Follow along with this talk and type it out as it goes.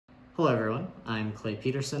Hello everyone, I'm Clay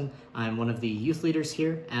Peterson. I'm one of the youth leaders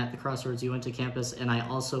here at the Crossroads Uinta campus, and I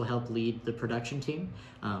also help lead the production team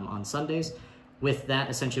on Sundays. With that,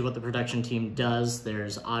 essentially what the production team does,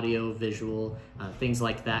 there's audio, visual, things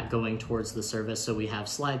like that going towards the service. So we have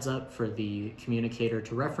slides up for the communicator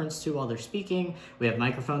to reference to while they're speaking. We have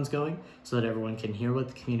microphones going so that everyone can hear what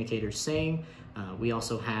the communicator's saying. We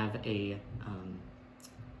also have a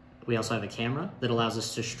camera that allows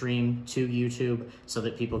us to stream to YouTube so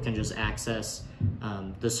that people can just access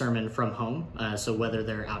the sermon from home. So whether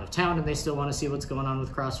they're out of town and they still want to see what's going on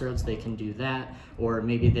with Crossroads, they can do that. Or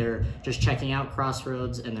maybe they're just checking out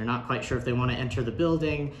Crossroads and they're not quite sure if they want to enter the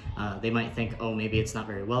building. They might think, oh, maybe it's not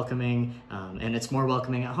very welcoming, and it's more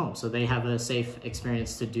welcoming at home. So they have a safe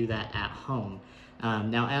experience to do that at home.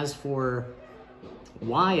 Now, as for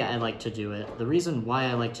why I like to do it, the reason why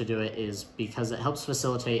I like to do it is because it helps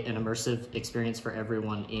facilitate an immersive experience for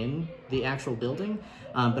everyone in the actual building,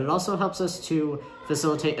 but it also helps us to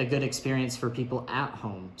facilitate a good experience for people at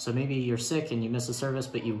home. So maybe you're sick and you miss a service,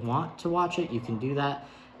 but you want to watch it, you can do that.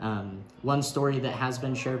 One story that has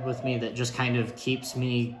been shared with me that just kind of keeps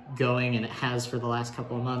me going, and it has for the last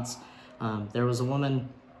couple of months, there was a woman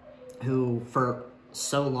who for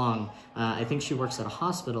so long, I think she works at a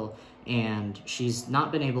hospital, and she's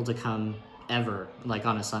not been able to come ever, like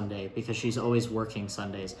on a Sunday, because she's always working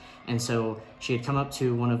Sundays. And so she had come up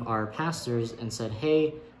to one of our pastors and said,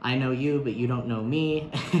 hey, I know you, but you don't know me.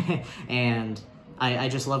 And I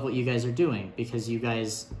just love what you guys are doing, because you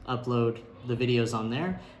guys upload the videos on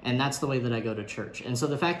there, and that's the way that I go to church. And so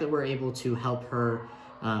the fact that we're able to help her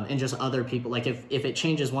and just other people, like if it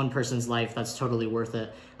changes one person's life, that's totally worth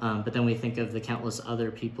it. But then we think of the countless other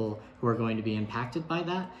people who are going to be impacted by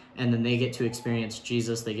that, and then they get to experience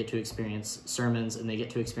Jesus, they get to experience sermons, and they get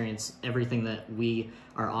to experience everything that we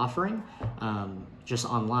are offering just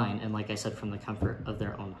online, and like I said, from the comfort of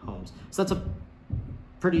their own homes. So that's a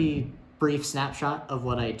pretty brief snapshot of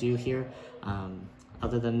what I do here.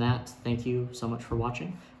 Other than that, thank you so much for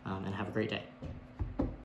watching, and have a great day.